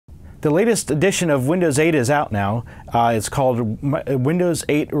The latest edition of Windows 8 is out now. It's called Windows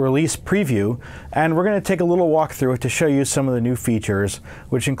 8 Release Preview, and we're going to take a little walk through it to show you some of the new features,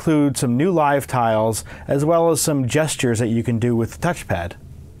 which include some new live tiles, as well as some gestures that you can do with the touchpad.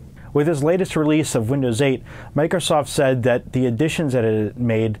 With this latest release of Windows 8, Microsoft said that the additions that it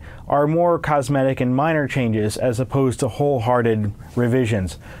made are more cosmetic and minor changes as opposed to wholehearted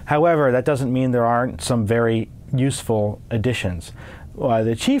revisions. However, that doesn't mean there aren't some very useful additions.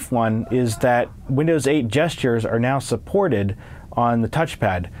 The chief one is that Windows 8 gestures are now supported on the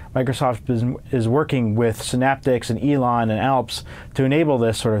touchpad. Microsoft is working with Synaptics and Elan and Alps to enable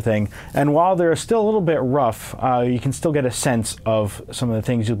this sort of thing. And while they're still a little bit rough, you can still get a sense of some of the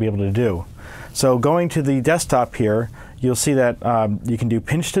things you'll be able to do. So going to the desktop here, you'll see that you can do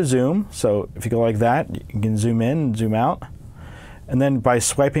pinch to zoom. So if you go like that, you can zoom in and zoom out. And then by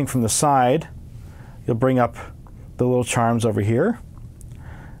swiping from the side, you'll bring up the little charms over here.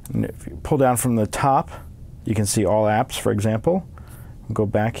 And if you pull down from the top, you can see all apps, for example. We'll go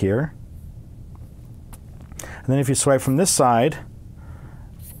back here. And then if you swipe from this side,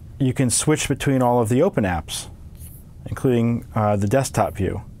 you can switch between all of the open apps, including the desktop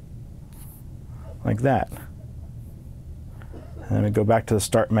view, like that. And then we go back to the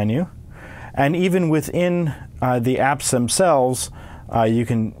Start menu. And even within the apps themselves, you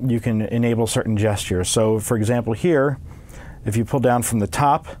can enable certain gestures. So for example here, if you pull down from the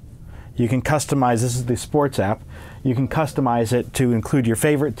top, you can customize, this is the sports app, you can customize it to include your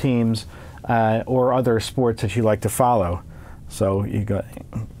favorite teams or other sports that you like to follow. So you go,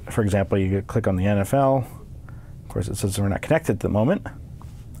 for example, you could click on the NFL. Of course it says we're not connected at the moment.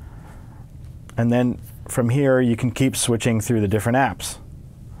 And then from here you can keep switching through the different apps.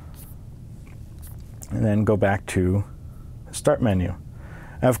 And then go back to the Start menu.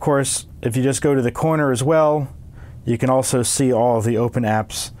 And of course, if you just go to the corner as well, you can also see all of the open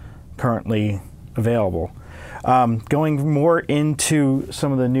apps currently available. Going more into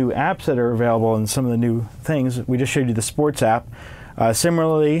some of the new apps that are available and some of the new things, we just showed you the sports app.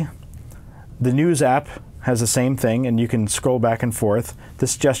 Similarly, the news app has the same thing, and you can scroll back and forth.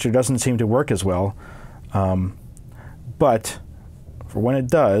 This gesture doesn't seem to work as well, but for when it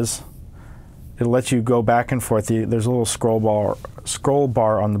does, it'll let you go back and forth. There's a little scroll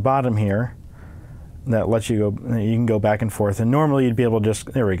bar on the bottom here that lets you go. You can go back and forth, and normally you'd be able to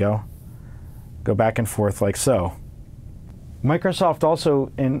just, there we go back and forth like so. Microsoft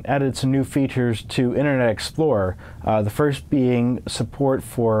also added some new features to Internet Explorer, the first being support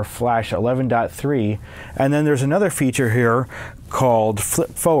for Flash 11.3, and then there's another feature here called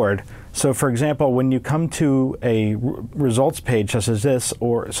Flip Forward. So for example, when you come to a results page such as this,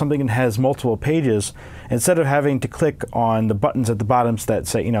 or something that has multiple pages, instead of having to click on the buttons at the bottoms that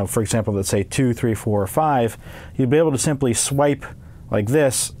say, for example, that say 2, 3, 4, or 5, you'd be able to simply swipe like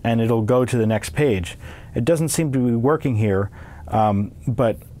this and it'll go to the next page. It doesn't seem to be working here,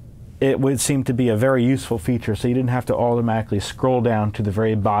 but it would seem to be a very useful feature, so you didn't have to automatically scroll down to the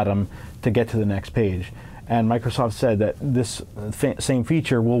very bottom to get to the next page. And Microsoft said that this same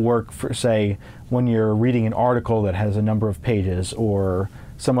feature will work for, say, when you're reading an article that has a number of pages, or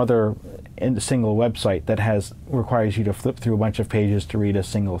some other single website that requires you to flip through a bunch of pages to read a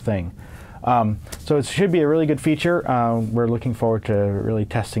single thing. So it should be a really good feature. We're looking forward to really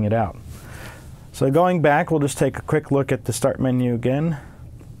testing it out. So going back, we'll just take a quick look at the Start menu again.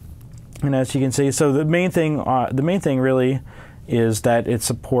 And as you can see, so the main thing really is that it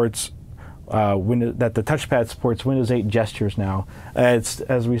supports that the touchpad supports Windows 8 gestures now. As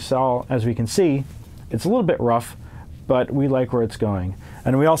we can see, it's a little bit rough, but we like where it's going.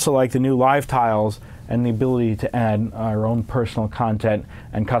 And we also like the new live tiles and the ability to add our own personal content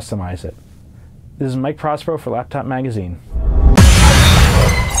and customize it. This is Mike Prospero for Laptop Magazine.